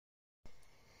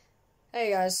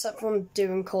Hey guys, except from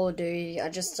doing Call of Duty, I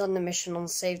just done the mission on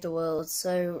Save the World,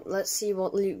 so let's see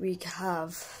what loot we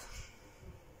have.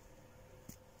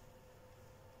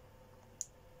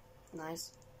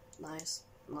 Nice, nice,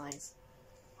 nice.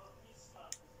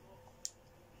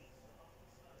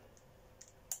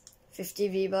 50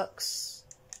 V-Bucks.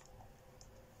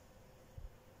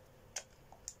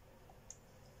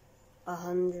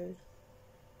 100.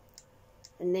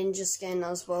 A ninja skin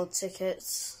as well,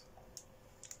 tickets.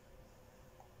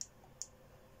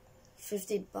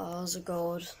 50 bars of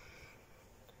gold.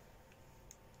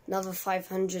 Another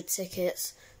 500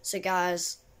 tickets. So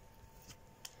guys,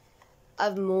 I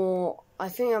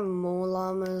think I have more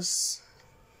llamas.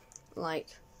 Like,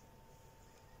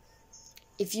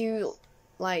 if you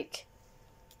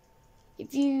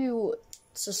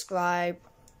subscribe,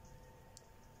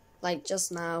 like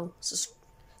just now,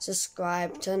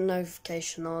 subscribe, turn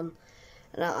notification on,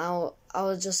 and I'll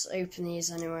just open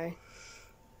these anyway.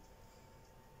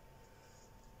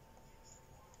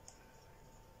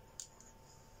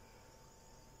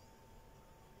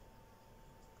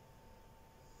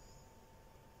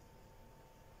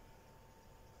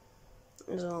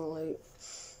 There's all loot.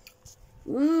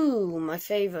 Ooh, my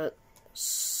favorite.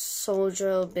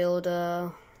 Soldier,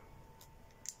 builder,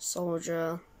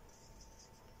 soldier.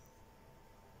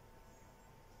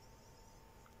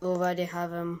 Already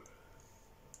have him.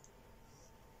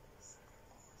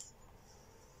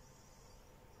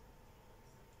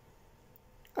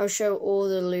 I'll show all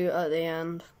the loot at the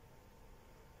end.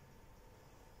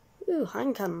 Ooh,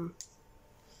 hand cannon.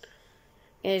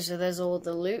 Okay, so there's all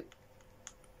the loot.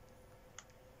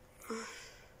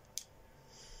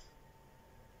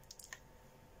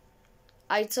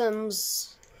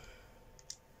 Items.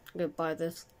 I'm gonna buy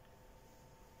this.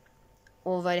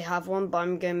 Already have one, but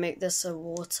I'm gonna make this a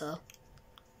water.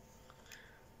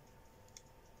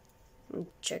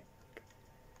 Checking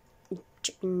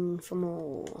for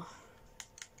more.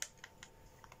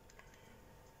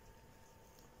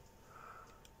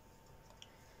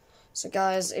 So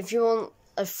guys, if you want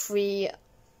a free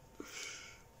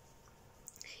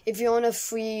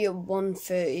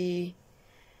 130,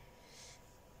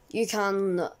 you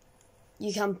can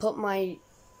put my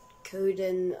code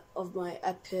in of my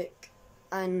Epic,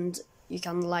 and you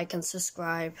can like and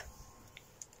subscribe.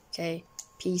 Okay,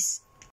 peace.